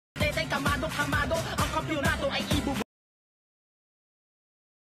Kamado, ang kampyonato ay ibubuo.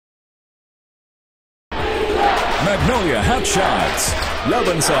 Magnolia Hotshots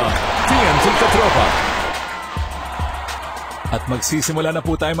laban sa TNT Katropa. At magsisimula na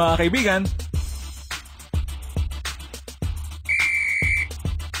po tayo mga kaibigan.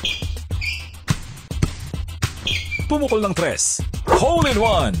 Pumukol ng 3. Hole in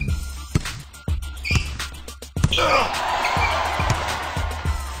 1.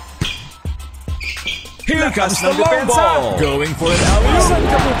 Here comes the long ball. Going for an alley. Saan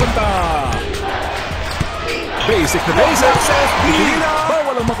ka pupunta? Basic na basic.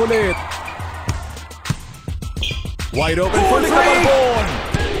 Bawal ang makulit. Wide open for the Kamalbon.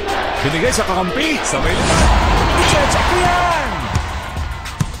 Binigay sa kakampi. Sa may lipat. I-check ko yan.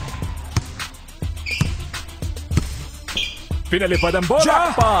 Pinalipad ang bola.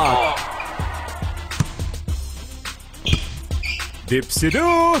 Jackpot.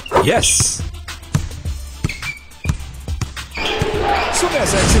 Dipsy-doo. Yes.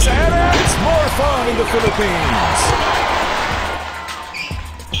 Sumesexy sa ere. It's more fun in the Philippines.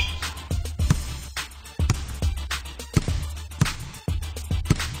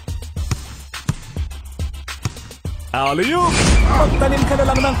 Alley-oop! Magtanim ka na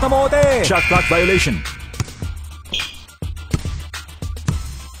lang ng kamote! Shot clock violation.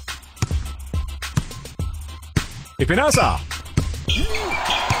 Ipinasa!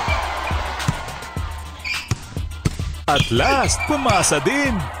 At last, pumasa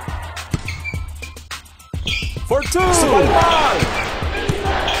din! For 2! Subalbal!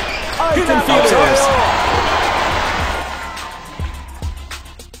 I can feel it!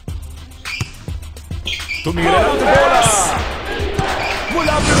 Tumira ng bola!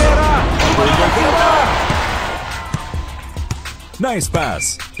 Mula primera! Nice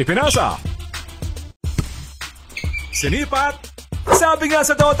pass! Ipinasa! Sinipat! Sabi nga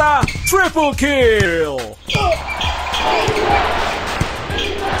sa Dota, triple kill!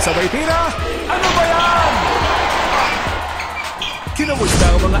 Sabay tira! Ano ba yan? Kinamusta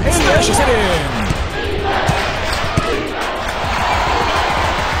ang mga aliens sa rin!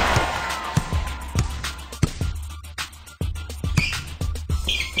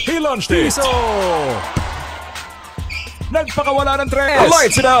 He launched it! Nagpakawala ng 3!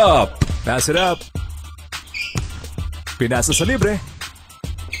 Lights it up! Pass it up! Pinasa sa libre.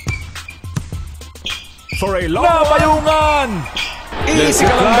 For a long napayungan! Easy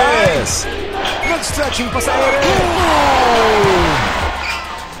ka lang bes! Nag-stretching pa sa ere!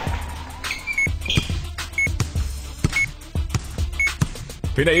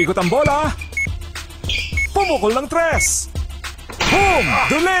 Pinaikot ang bola! Pumukol ng 3! Boom!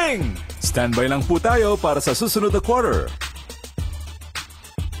 Duling! Standby lang po tayo para sa susunod na quarter.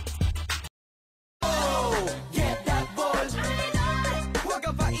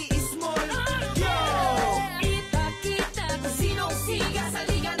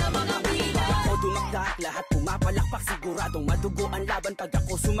 Lahat pumapalakpak, siguradong madugo ang laban pag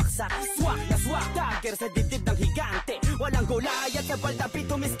ako sumaksak. Swak na swak, dagger sa dibdib ng higante. Walang Goliath sa baldapi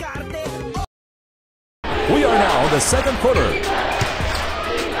tumiskarte. We are now in the second quarter.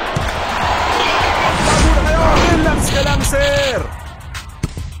 Bago na kayo! Relax ka lang, sir!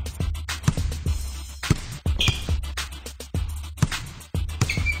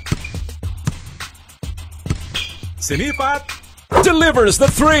 Sinipat! Delivers the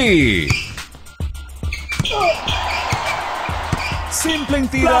 3! Simpleng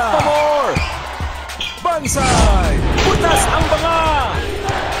tira! Block pa more! Bansay! Butas ang banga!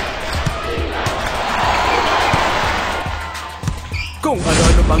 Kung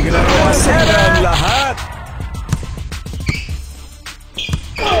ano-ano pang ginagawa sa ang lahat!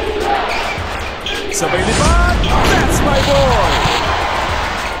 Sabay lipat! That's my boy!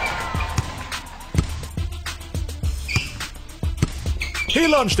 He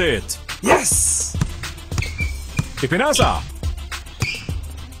launched it! Yes! Ipinasa!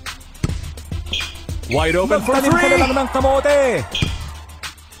 Wide open for 3! Magtanim ka na lang ng kamote!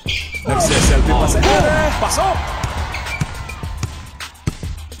 Nagseselfie pa sa ere! Pasok!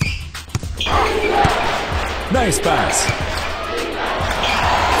 Nice pass!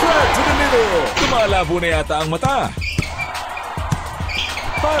 Fred to the middle! Tumalabo na yata ang mata!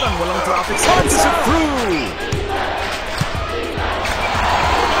 Parang walang traffic signs sa through!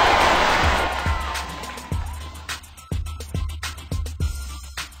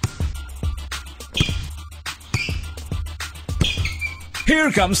 Here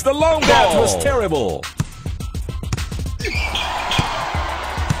comes the long ball. That was terrible.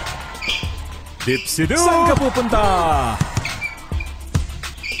 Dipsy-doo. Saan ka pupunta?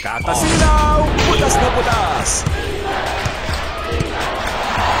 Kakasilaw. Putas na putas.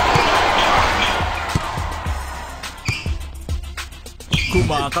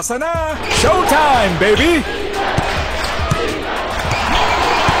 Kumakasa na! Showtime, baby!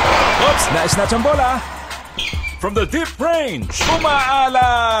 Oops! Na-snatch ang bola! From the deep range!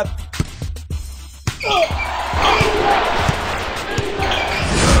 Umaalat!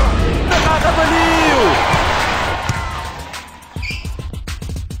 Nakakabaliw!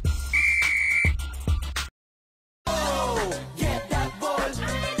 Get that ball.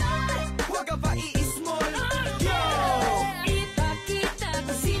 Huwag ka pa i-small. Yo! Kita-kita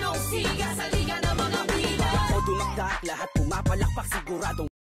kung sinong siga sa liga ng mga pila. O dumakdak, lahat pumapalakpak siguradong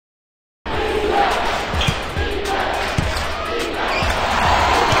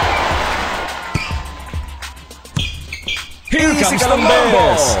Here comes the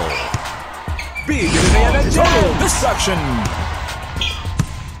ball! Bigyan na yan ang total destruction!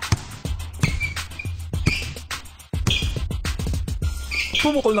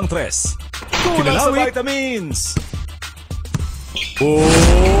 Pumukol ng 3. Kulang sa vitamins! Oh!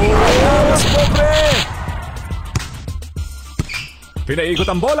 Mas pobre! Pinaikot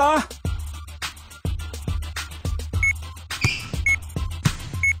ang bola!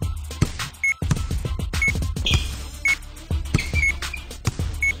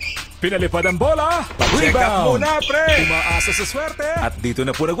 Pinalipad ang bola! Check up muna, pre! Umaasa sa swerte! At dito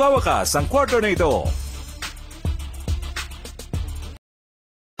na po nagwawakas ang quarter na ito.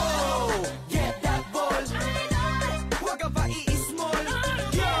 get that ball. Huwag ka pa i-small.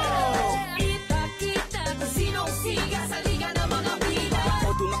 Yo! Kita-kita kung sinong siga sa liga ng mga pila. O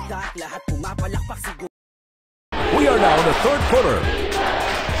dumakdak, lahat pumapalakpak siguro. We are now in the third quarter.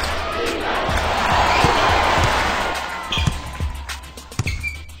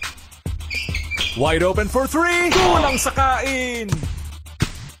 Wide open for 3. Kulang sa kain.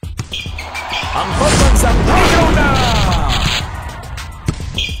 Ang pagbansang ikaw na.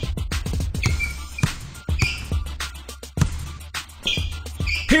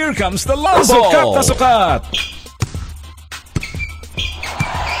 Here comes the long ball. Sukat na sukat.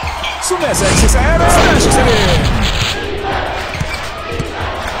 Sumeseksi sa ere. Smash sa rin.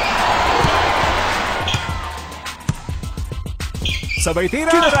 Sabay tira.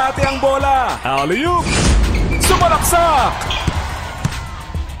 Kinarate ang bola. Alley-oop. Sumalaksak.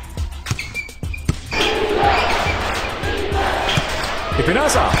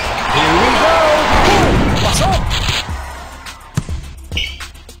 Ipinasa. Here we go. Boom. Pasok.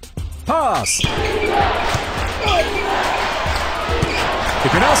 Pass.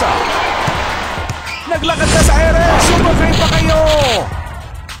 Ipinasa. Naglakad na sa ere. Sumakay pa kayo.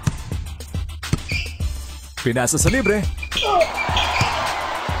 Pinasa sa libre.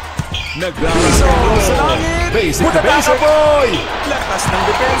 Nagrarasong sa langit! Basic to basic! Boy! Lakas ng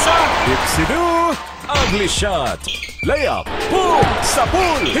depensa! Dipsy-doo! Ugly shot! Layup! Boom! Sa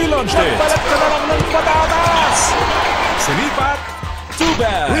pool! He launched it! Nagbalat ka na lang ng patatas! Sinipat! Too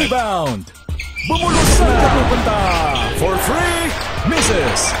bad! Rebound! Bumulong sa kapupunta! For 3!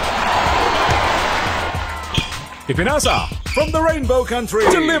 Misses! Ipinasa! From the Rainbow Country!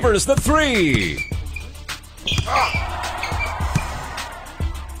 Delivers the 3!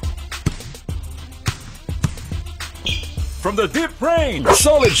 From the deep range,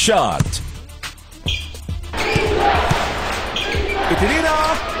 solid shot.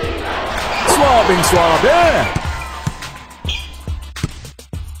 Itinira. Swabing swabe.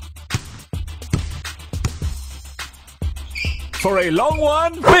 For a long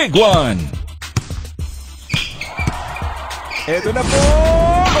one, big one. Ito na po.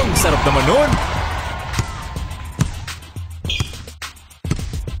 Ang sarap naman nun.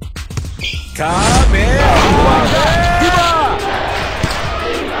 Kame. Diba?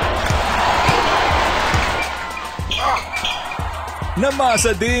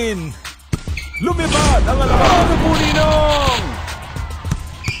 Namasa din. Lumipad ang alaman ng Puninong.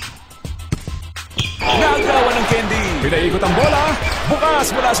 Nagawa ng candy. Pinaikot ang bola. Bukas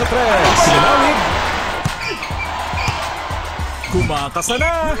mula sa 3. Sinawid. Kumakasa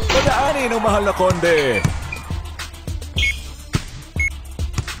na. Padaanin ang mahal na konde.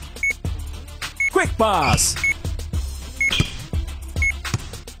 Quick pass.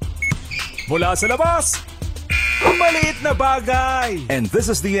 Mula sa labas. Maliit na bagay. And this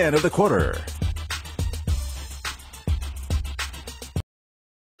is the end of the quarter.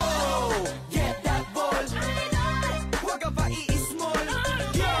 Get that ball. Huwag ka pa i-small.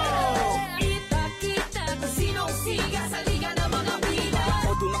 Yo! Kita-kita kung sinong siga sa liga ng mga pila.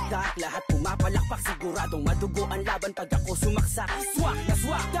 O dumakdak, lahat pumapalakpak siguradong madugo ang laban pag ako sumaksak. Swak na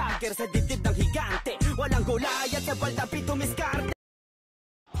swak, dagger sa dibdib ng higante. Walang Goliath sa baldapi tumiskarte.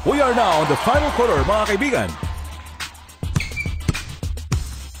 We are now on the final quarter, mga kaibigan.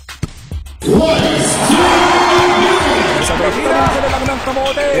 Sabay tira ka na lang ng ng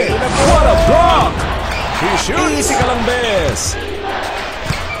kamote. What a block! He shoots. Easy ka lang, Bes.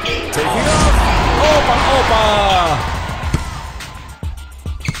 Taking off. Opa.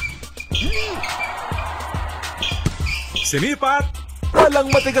 Sinipat.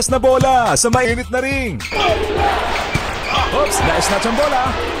 Walang matigas na bola sa mainit na ring. Oops, na-snatch ang bola.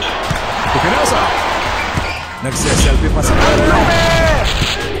 Ipinasa. Nagse-selfie pa sa kanya.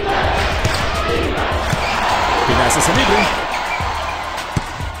 Pinasa sa libre.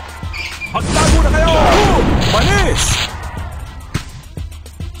 Magtago na kayo! Manis!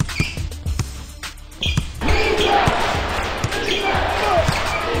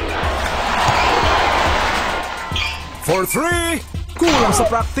 For 3! Kulang sa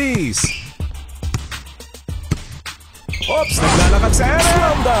practice. Oops! Naglalakad sa ere.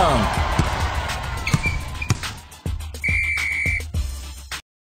 Slam dunk.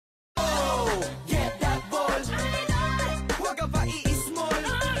 Get that ball. Huwag kang pa-i-small.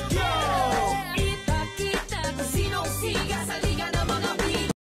 Yo! Kita kung sinong siga sa liga ng mga Pinoy.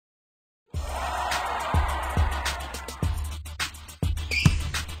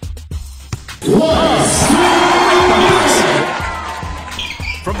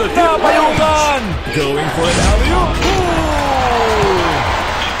 From the Napayungan! Going for an alley-oop.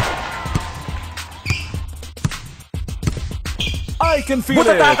 I can feel it.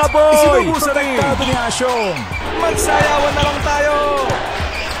 Butataka, boy! Isinubo sa rektado ni Asyong. Magsayawan na lang tayo.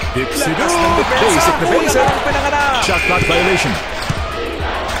 Dipsy Lakas ng depensa. Basic na Kulang basic. ang pinanganak. Shot clock violation.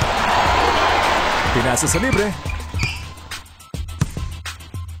 Pinasa sa libre.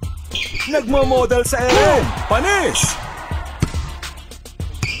 Nagmo-model sa ere. Panis!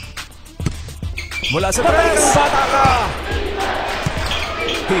 Mula sa Patay tres. kang bata ka.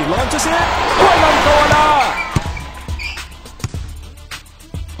 He launches it. Walang kawala.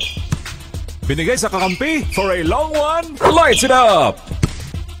 Binigay sa kakampi for a long one. Lights it up.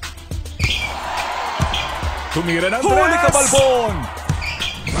 Tumira ng tres. Huli ka, Balbon.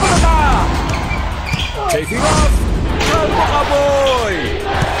 Mata. Taking off. Kalma ka, boy.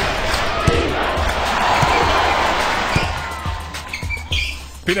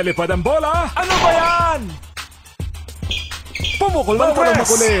 Pinalipad ang bola. Ano ba yan? Pumukol ng Walang tres.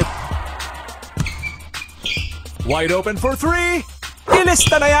 Makulit. Wide open for 3.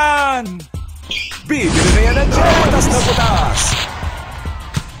 Ilista na yan. Bibili na yan ng Giga. Butas na butas.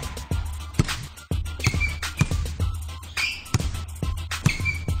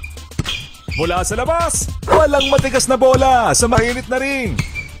 Mula sa labas. Walang matigas na bola sa mainit na ring.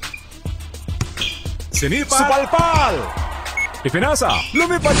 Sinipat. Supalpal. Ipinasa.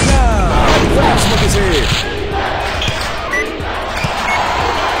 Lumipad na. Flash mag-isip.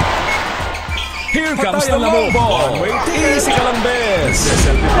 Here comes the long ball. Easy ka lang, Bes.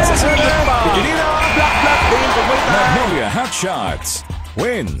 Selfie pa sa center. Itinira. Black din. Pagmalitan. Magnolia Hotshots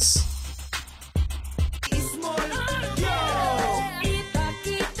wins. Small. Yo!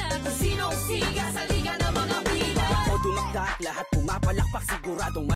 Kita kung sinong siga sa liga ng mga Pinoy. O dumakdak, lahat pumapalakpak siguradong